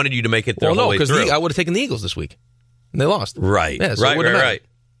wanted you to make it the Well, whole no, way because through. I would have taken the Eagles this week. And they lost. Right. Yeah, so it wouldn't matter. Right.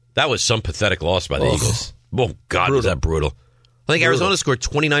 That was some pathetic loss by the Eagles. Oh, God, was that brutal. I think Arizona scored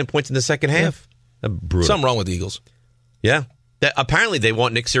 29 points in the second half. Brutal. Something wrong with the Eagles. Yeah. Apparently, they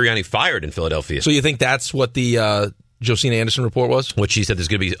want Nick Sirianni fired in Philadelphia. So you think that's what the Josina Anderson report was? What she said, there's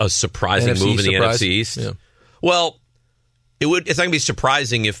going to be a surprising move in the NFC East. Yeah. Well, it's not going to be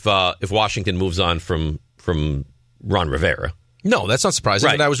surprising if Washington moves on from Ron Rivera. No, that's not surprising.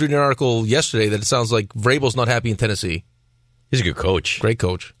 Right. And I was reading an article yesterday that it sounds like Vrabel's not happy in Tennessee. He's a good coach. Great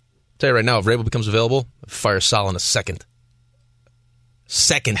coach. I'll tell you right now, if Vrabel becomes available, fire Sal in a second.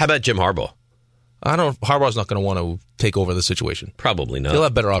 How about Jim Harbaugh? Harbaugh's not going to want to take over the situation. Probably not. He'll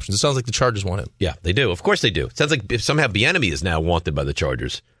have better options. It sounds like the Chargers want him. Yeah, they do. Of course they do. It sounds like somehow Bieniemy is now wanted by the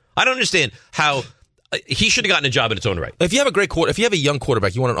Chargers. I don't understand how he should have gotten a job in its own right. If you have if you have a young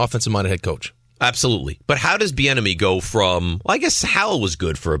quarterback, you want an offensive-minded head coach. Absolutely. But how does Bieniemy go from? Well, I guess Howell was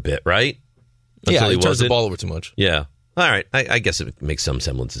good for a bit, right? Until he turns the ball over too much. Yeah. All right. I guess it makes some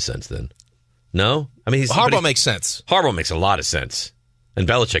semblance of sense then. No, I mean Harbaugh makes sense. Harbaugh makes a lot of sense, and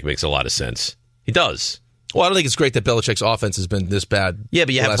Belichick makes a lot of sense. He does. Well, I don't think it's great that Belichick's offense has been this bad. Yeah,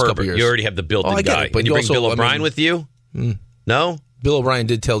 but you have Herbert. You already have the built-in guy. But and you bring Bill O'Brien with you? No? Bill O'Brien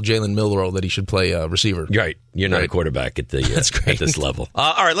did tell Jalen Milroe that he should play receiver. Right. You're not a quarterback at the That's great. at this level.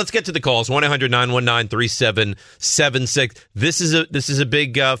 All right, let's get to the calls. 1-800-919-3776. This is a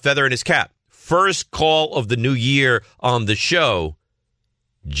big feather in his cap. First call of the new year on the show.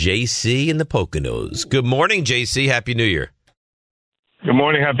 JC in the Poconos. Good morning, JC. Happy New Year. Good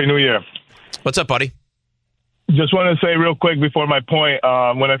morning. Happy New Year. What's up, buddy? Just want to say real quick before my point,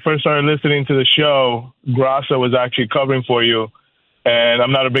 when I first started listening to the show, Graca was actually covering for you. And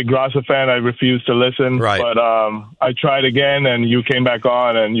I'm not a big Graca fan. I refused to listen. Right. But I tried again, and you came back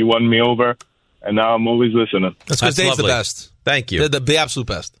on, and you won me over. And now I'm always listening. That's because Dave's lovely. the best. Thank you. The absolute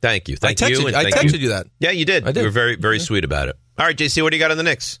best. Thank you. I texted you that. Yeah, you did. I did. You were very, very sweet about it. All right, JC, what do you got on the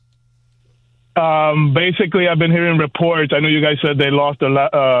Knicks? Basically, I've been hearing reports. I know you guys said they lost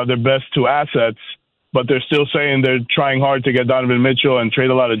their best two assets, but they're still saying they're trying hard to get Donovan Mitchell and trade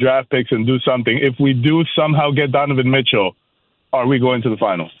a lot of draft picks and do something. If we do somehow get Donovan Mitchell, are we going to the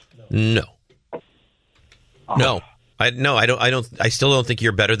finals? No. No. I still don't think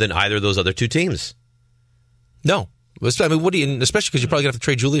you're better than either of those other two teams. No. I mean, what do you, especially because you're probably going to have to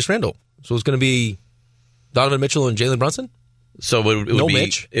trade Julius Randle. So it's going to be Donovan Mitchell and Jalen Brunson? So it would No be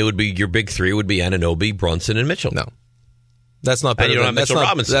Mitch? It would be your big three would be Anunoby, Brunson, and Mitchell. No. That's not better And you don't have than Mitchell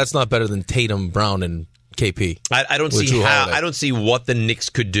Robinson. That's not better than Tatum, Brown, and KP. I don't with see Drew how. Holiday. I don't see what the Knicks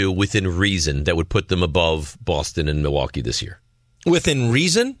could do within reason that would put them above Boston and Milwaukee this year. Within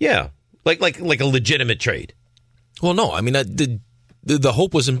reason? Yeah, like a legitimate trade. Well, no. I mean, the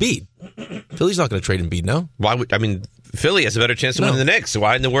hope was Embiid. Philly's not going to trade Embiid now. Why would Philly has a better chance to win than the Knicks? So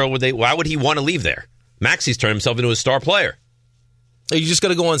why in the world would they? Why would he want to leave there? Maxi's turned himself into a star player. You just got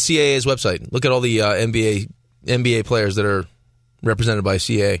to go on CAA's website. Look at all the NBA players that are represented by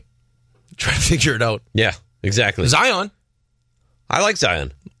CAA. Try to figure it out. Yeah, exactly. Zion. I like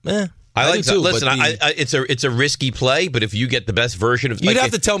Zion. I like do too, Listen, but it's a risky play, but if you get the best version of, You'd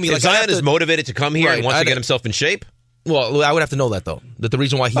have to tell me, if like, I'd Zion have is to- motivated to come here and Right, wants to I'd- get himself in shape. Well, I would have to know that, though. That the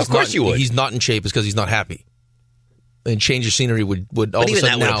reason why Of course you would. he's not in shape is because he's not happy. And change of scenery would all But of a even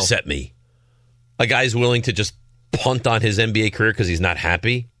sudden that would now. upset me. A guy's willing to just punt on his NBA career because he's not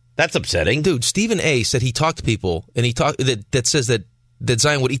happy. That's upsetting. Dude, Stephen A. said he talked to people, and he talked that says that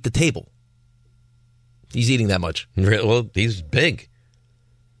Zion would eat the table. He's eating that much. Well, he's big.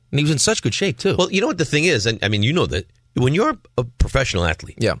 And he was in such good shape, too. Well, you know what the thing is, and I mean, you know that when you're a professional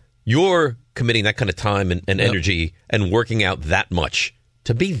athlete, you're committing that kind of time and energy and working out that much.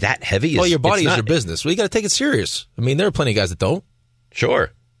 To be that heavy is... Well, your body is your business. Well, you got to take it serious. I mean, there are plenty of guys that don't.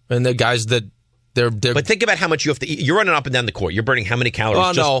 Sure. And there are guys that... But think about how much you have to eat. You're running up and down the court. You're burning how many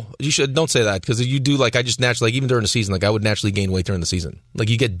calories? Oh, no. Don't say that, because you do, I just naturally, even during the season, I would naturally gain weight during the season.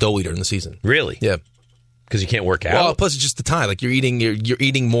 You get doughy during the season. Really? Yeah. Because you can't work out? Well, plus it's just the time. You're eating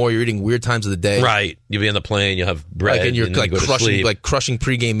more, you're eating weird times of the day. Right. You'll be on the plane, you'll have bread, and you're and then you go to sleep. crushing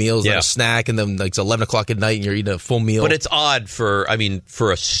pregame meals, and a snack, and then it's 11 o'clock at night, and you're eating a full meal. But it's odd for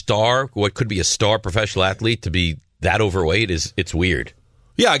a star, what could be a star professional athlete, to be that overweight, it's weird.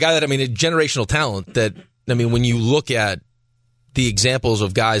 Yeah, a guy that, a generational talent that, when you look at the examples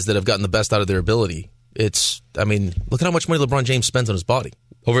of guys that have gotten the best out of their ability, look at how much money LeBron James spends on his body.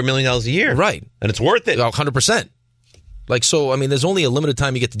 Over $1 million a year. Right. And it's worth it. 100%. There's only a limited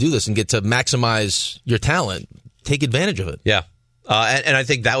time you get to do this and get to maximize your talent. Take advantage of it. Yeah. And I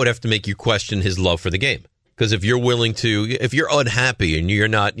think that would have to make you question his love for the game. Because if you're unhappy and you're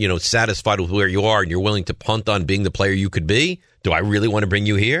not, satisfied with where you are and you're willing to punt on being the player you could be, do I really want to bring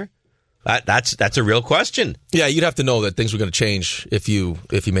you here? That's a real question. Yeah, you'd have to know that things were going to change if you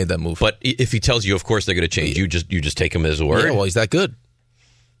made that move. But if he tells you, of course they're going to change, you just take him as a word. Yeah, well, he's that good.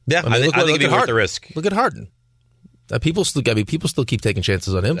 Yeah, I think it'd be worth the risk. Look at Harden. People still keep taking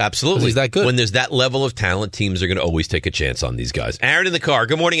chances on him. Absolutely, he's that good. When there's that level of talent, teams are going to always take a chance on these guys. Aaron in the car.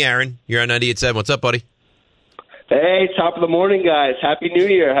 Good morning, Aaron. You're on 98.7. What's up, buddy? Hey, top of the morning, guys. Happy New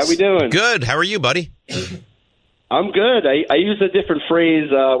Year. How we doing? Good. How are you, buddy? I'm good. I used a different phrase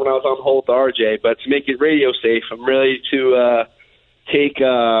when I was on hold to RJ, but to make it radio safe, I'm ready to take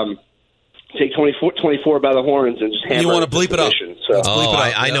 24 by the horns and just hammer. You want to bleep it up? So.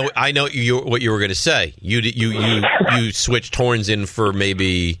 I know what you were going to say. You switched horns in for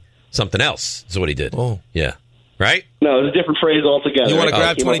maybe something else. Is what he did. Oh, yeah. Right? No, it was a different phrase altogether. You want to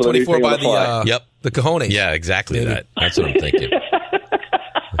grab 2024 by the cojones? Yeah, exactly that. That's what I'm thinking.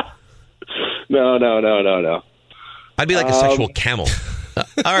 No. I'd be like a sexual camel.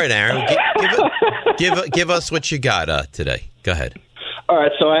 All right, Aaron, give us what you got today. Go ahead. All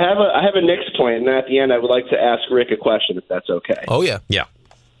right, so I have a Knicks point, and then at the end, I would like to ask Rick a question, if that's okay. Oh yeah.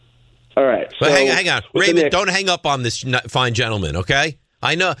 All right. But hang on, Raymond. Don't hang up on this fine gentleman. Okay.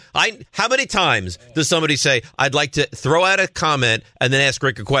 I know. How many times does somebody say, "I'd like to throw out a comment," and then ask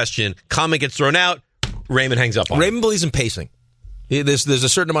Rick a question? Comment gets thrown out. Raymond hangs up on him. Raymond believes in pacing. There's a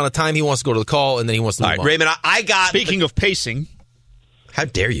certain amount of time he wants to go to the call, and then he wants to move on. Raymond, I got... Speaking of pacing... How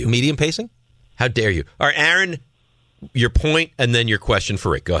dare you? Medium pacing? How dare you? All right, Aaron, your point, and then your question for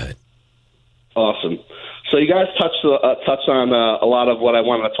Rick. Go ahead. Awesome. So you guys touched on a lot of what I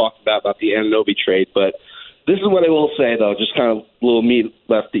wanted to talk about the Anunoby trade, but this is what I will say, though, just kind of a little meat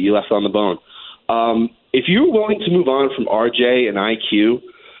left that you left on the bone. If you were willing to move on from RJ and IQ,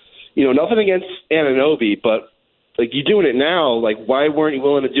 nothing against Anunoby, but you're doing it now. Why weren't you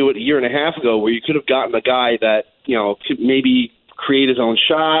willing to do it a year and a half ago, where you could have gotten a guy that could maybe create his own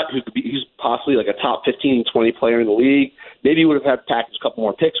shot, who's possibly a top 15, 20 player in the league? Maybe you would have had to package a couple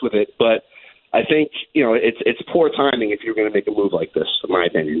more picks with it, but I think it's poor timing if you're going to make a move like this, in my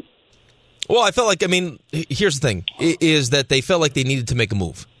opinion. Well, I felt here's the thing: is that they felt like they needed to make a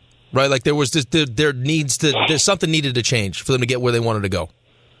move, right? There was there's something needed to change for them to get where they wanted to go,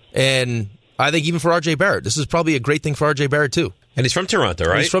 and I think even for RJ Barrett, this is probably a great thing for RJ Barrett too. And he's from Toronto,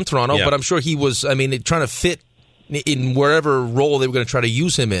 right? He's from Toronto, but I'm sure he was. Trying to fit in wherever role they were going to try to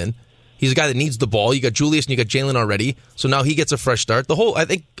use him in. He's a guy that needs the ball. You got Julius and you got Jalen already, so now he gets a fresh start. I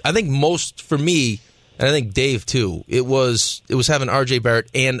think most for me, and I think Dave too. It was having RJ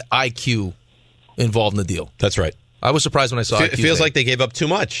Barrett and IQ involved in the deal. That's right. I was surprised when I saw it. It feels like they gave up too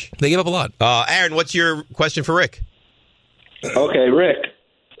much. They gave up a lot. Aaron, what's your question for Rick? Okay, Rick.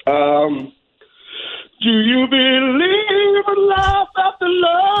 Do you believe in life after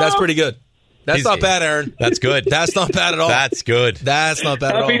love? That's pretty good. That's not bad, Aaron. That's good. That's not bad at all. That's good. That's not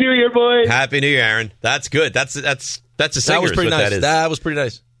bad at all. Happy New Year, boys. Happy New Year, Aaron. That's good. That's a singer. That was pretty nice. That was pretty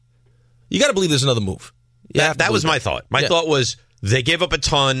nice. You got to believe there's another move. That was my thought. My thought was they gave up a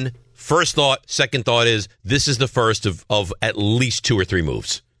ton. First thought. Second thought is this is the first of at least 2 or 3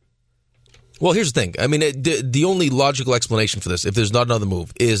 moves. Well, here's the thing. The only logical explanation for this, if there's not another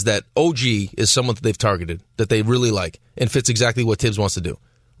move, is that OG is someone that they've targeted, that they really like, and fits exactly what Tibbs wants to do,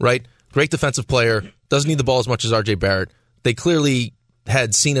 right? Great defensive player, doesn't need the ball as much as RJ Barrett. They clearly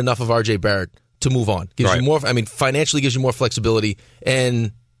had seen enough of RJ Barrett to move on. Gives you more. Financially gives you more flexibility,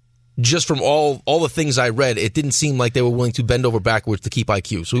 and just from all the things I read, it didn't seem like they were willing to bend over backwards to keep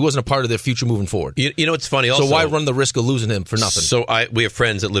IQ. So he wasn't a part of their future moving forward. You know, it's funny also. So why run the risk of losing him for nothing? So we have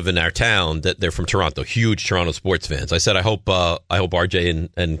friends that live in our town that they're from Toronto, huge Toronto sports fans. I said, I hope RJ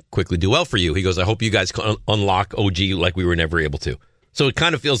and Quickly do well for you. He goes, I hope you guys can unlock OG like we were never able to. So it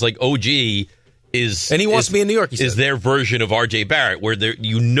kind of feels like OG is... And he wants to be in New York, he said. Is their version of RJ Barrett, where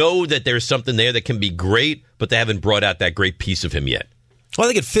you know that there's something there that can be great, but they haven't brought out that great piece of him yet. Well, I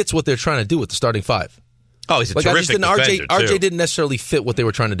think it fits what they're trying to do with the starting five. Oh, he's a terrific defender, too. RJ didn't necessarily fit what they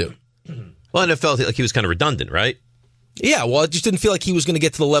were trying to do. Well, and it felt like he was kind of redundant, right? Yeah, well, it just didn't feel like he was going to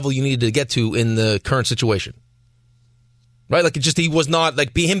get to the level you needed to get to in the current situation. Right? Like, he was not,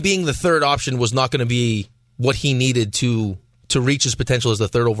 like, him being the third option was not going to be what he needed to reach his potential as the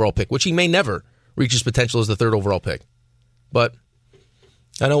third overall pick, which he may never reach his potential as the third overall pick. But,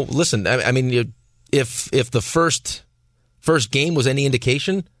 I know, listen, I mean, if the first game was any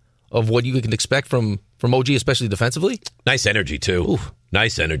indication of what you can expect from OG, especially defensively. Nice energy, too. Oof.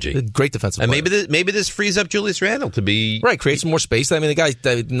 Nice energy. Great defensive and player. maybe this frees up Julius Randle to be... Right, create some more space. I mean, the guy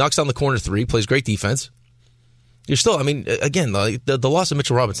knocks down the corner three, plays great defense. You're still, I mean, again, the loss of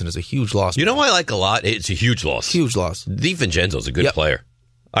Mitchell Robinson is a huge loss. You know what I like a lot? It's a huge loss. Huge loss. DiVincenzo's a good player.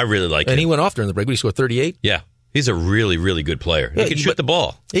 I really like him. And he went off during the break. He scored 38. Yeah. He's a really, really good player. He can shoot the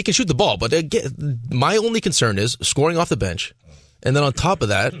ball. He can shoot the ball. But again, my only concern is scoring off the bench. And then on top of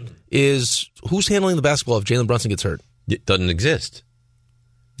that is who's handling the basketball if Jalen Brunson gets hurt? It doesn't exist.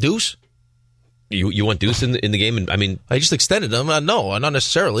 Deuce? You want Deuce in the game? And I mean, I just extended him. No, not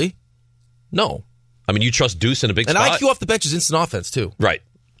necessarily. No. I mean, you trust Deuce in a big and spot? IQ off the bench is instant offense, too. Right.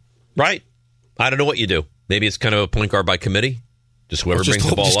 I don't know what you do. Maybe it's kind of a point guard by committee. Just whoever brings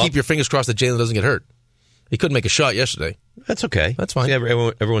the ball just up. Keep your fingers crossed that Jalen doesn't get hurt. He couldn't make a shot yesterday. That's okay. That's fine. See,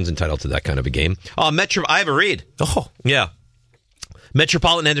 everyone's entitled to that kind of a game. I have a read. Oh. Yeah.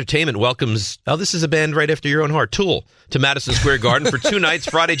 Metropolitan Entertainment welcomes, this is a band right after your own heart, Tool, to Madison Square Garden for 2 nights,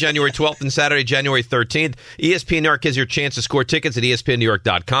 Friday, January 12th and Saturday, January 13th. ESPN New York has your chance to score tickets at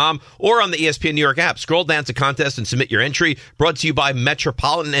ESPNNewYork.com or on the ESPN New York app. Scroll down to contest and submit your entry. Brought to you by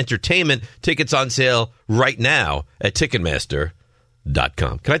Metropolitan Entertainment. Tickets on sale right now at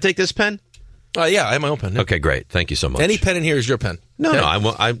Ticketmaster.com. Can I take this pen? Yeah, I have my own pen. Yeah. Okay, great. Thank you so much. Any pen in here is your pen. No, okay? no,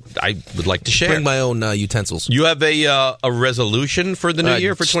 I would like to share. Bring my own utensils. You have a resolution for the new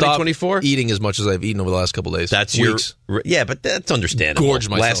year for 2024? Stop eating as much as I've eaten over the last couple of days. That's weeks. Yeah, but that's understandable. Gorge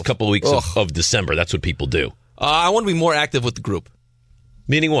myself. Last couple of weeks of December, that's what people do. I want to be more active with the group.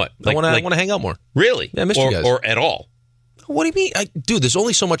 Meaning what? I want to hang out more. Really? Yeah, I missed you guys. Or at all? What do you mean? Dude, there's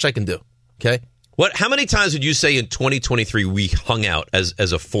only so much I can do. Okay. How many times would you say in 2023 we hung out as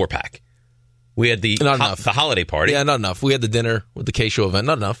a 4-pack? We had the holiday party. Yeah, not enough. We had the dinner with the K-Show event.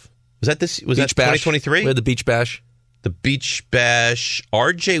 Not enough. Was that 2023? We had the beach bash. The beach bash.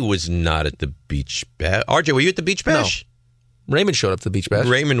 RJ was not at the beach bash. RJ, were you at the beach bash? No. Raymond showed up to the beach bash.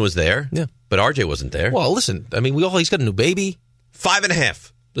 Raymond was there. Yeah. But RJ wasn't there. Well, listen. I mean, he's got a new baby.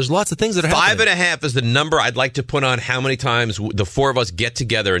 5.5. There's lots of things that are happening. 5.5 is the number I'd like to put on how many times the four of us get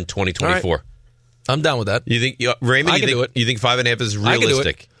together in 2024. Right. I'm down with that. You think, Raymond, you think 5.5 is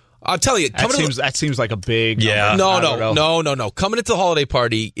realistic? I'll tell you. That seems like a big number. No. Coming into the holiday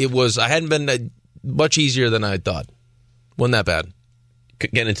party, I hadn't been much easier than I thought. Wasn't that bad.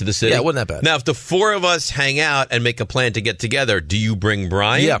 Getting into the city? Yeah, it wasn't that bad. Now, if the four of us hang out and make a plan to get together, do you bring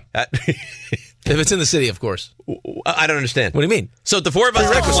Brian? Yeah. If it's in the city, of course. I don't understand. What do you mean? So if the four of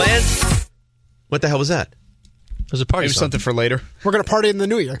us have a plan... What the hell was that? There's a party. Maybe something for later. We're going to party in the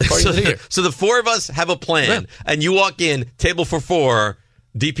new year. So the four of us have a plan, and you walk in, table for 4...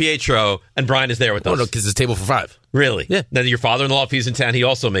 DiPietro, and Brian is there with us. Oh, no, because it's table for 5. Really? Yeah. Now, your father-in-law, if he's in town, he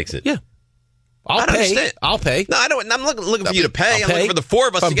also makes it. Yeah. I'll pay. I'll pay. No, I don't. I'm looking for you to pay. I'm looking for the four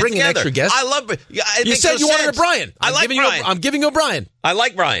of us to get together. An extra guest. I love it. You said you wanted a Brian. I'm giving you a Brian. I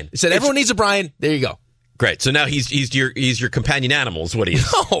like Brian. You said everyone needs a Brian. There you go. Great. So now he's your companion animal is what he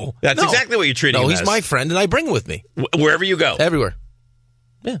is. No. That's exactly what you're treating him as. No, he's my friend, and I bring him with me. Wherever you go. Everywhere.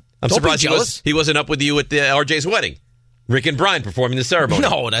 Yeah. I'm surprised he wasn't up with you at the RJ's wedding. Rick and Brian performing the ceremony.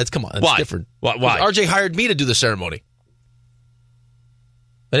 No, that's different. Why? RJ hired me to do the ceremony.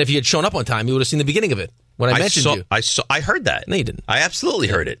 And if he had shown up on time, he would have seen the beginning of it when I mentioned you. I heard that. No, you didn't. I absolutely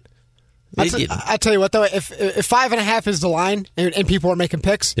heard it. I'll tell you what, though, if 5.5 is the line and people are making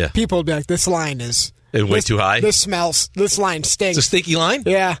picks, people will be like, this line is... It's way too high? This line stinks. It's a stinky line?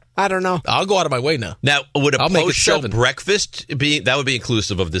 Yeah, I don't know. I'll go out of my way now. Now, would a post-show breakfast that would be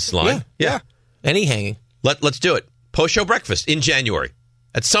inclusive of this line? Yeah. Any hanging. Let's do it. Post-show breakfast in January.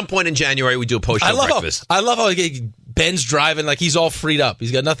 At some point in January, we do a post-show breakfast. I love how Ben's driving like he's all freed up.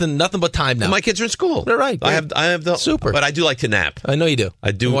 He's got nothing but time now. Well, my kids are in school. They're right. I have the super. But I do like to nap. I know you do.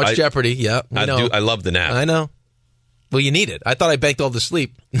 I do. You watch Jeopardy. Yeah, I love the nap. I know. Well, you need it. I thought I banked all the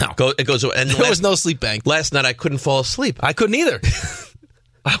sleep. No, it goes. And there was no sleep bank. Last night I couldn't fall asleep. I couldn't either.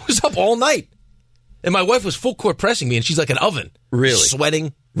 I was up all night, and my wife was full court pressing me, and she's like an oven. Really,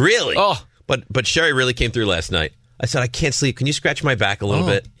 sweating. Really. Oh, but Sherry really came through last night. I said I can't sleep. Can you scratch my back a little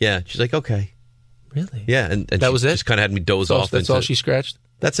bit? Yeah. She's like, okay. Really? Yeah, and that was it. Just kind of had me doze off. That's all she scratched.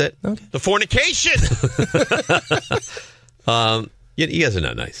 That's it. Okay. The fornication. You guys are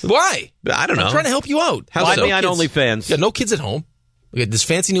not nice. Why? I don't know. I'm trying to help you out. Find me on OnlyFans. Yeah, no kids at home. We got this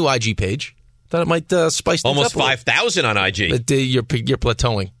fancy new IG page. Thought it might spice things almost up. 5,000 on IG. You're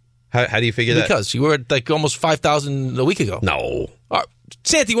plateauing. How do you figure that? Because you were at like almost 5,000 a week ago. No.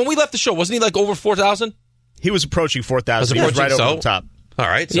 Santi, when we left the show, wasn't he like over 4,000? He was approaching 4,000. He was right over the top. All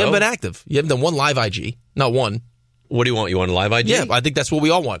right. You haven't been active. You haven't done one live IG. Not one. What do you want? You want a live IG? Yeah, I think that's what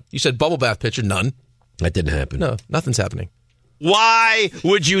we all want. You said bubble bath picture. None. That didn't happen. No, nothing's happening. Why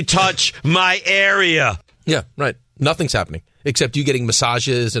would you touch my area? Yeah, right. Nothing's happening except you getting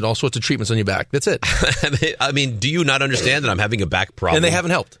massages and all sorts of treatments on your back. That's it. I mean, do you not understand that I'm having a back problem? And they haven't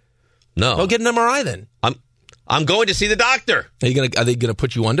helped. No. Well, get an MRI then. I'm going to see the doctor. Are they gonna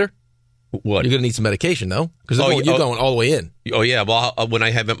put you under? What? You're gonna need some medication, though, because you're going all the way in. Oh yeah. Well, when I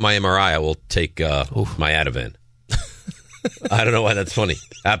have my MRI, I will take my Ativan. I don't know why that's funny.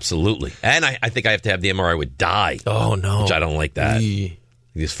 Absolutely. And I think I have to have the MRI with dye. Oh, no. Which I don't like that.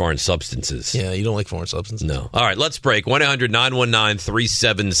 These foreign substances. Yeah, you don't like foreign substances. No. All right, let's break.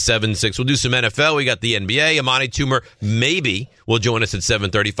 1-800-919-3776. We'll do some NFL. We got the NBA. Amani Toomer maybe will join us at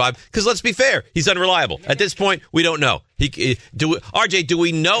 7:35. Because let's be fair, he's unreliable. At this point, we don't know. RJ, do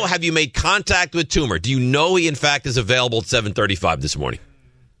we know? Have you made contact with Toomer? Do you know he, in fact, is available at 7:35 this morning?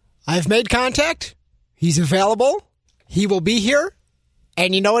 I've made contact. He's available. He will be here.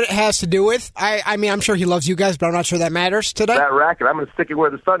 And you know what it has to do with? I mean, I'm sure he loves you guys, but I'm not sure that matters today. That racket, I'm going to stick it where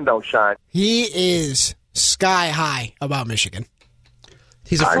the sun don't shine. He is sky high about Michigan.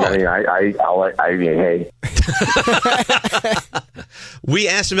 He's a fraud. I mean, hey. We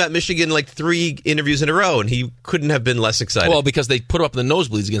asked him about Michigan like 3 interviews in a row, and he couldn't have been less excited. Well, because they put him up in the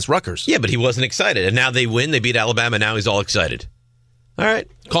nosebleeds against Rutgers. Yeah, but he wasn't excited. And now they win. They beat Alabama. Now he's all excited. All right.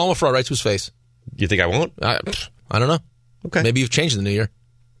 Call him a fraud right to his face. You think I won't? I don't know. Okay. Maybe you've changed in the new year.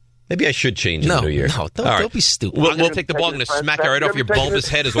 Maybe I should change in the new year. No, don't be stupid. We'll take the ball. I'm going to smack it right off your bulbous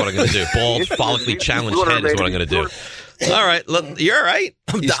head is what I'm going to do. Bald, follically challenged head is what I'm going to do. All right. You're all right.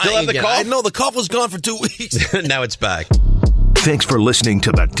 You still have the cough? I know the cough was gone for 2 weeks. Now it's back. Thanks for listening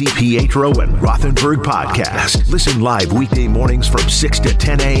to the DiPietro and Rothenberg podcast. Listen live weekday mornings from 6 to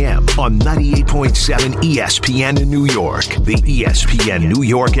 10 a.m. on 98.7 ESPN in New York, the ESPN New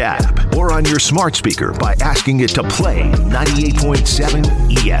York app, or on your smart speaker by asking it to play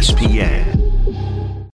 98.7 ESPN.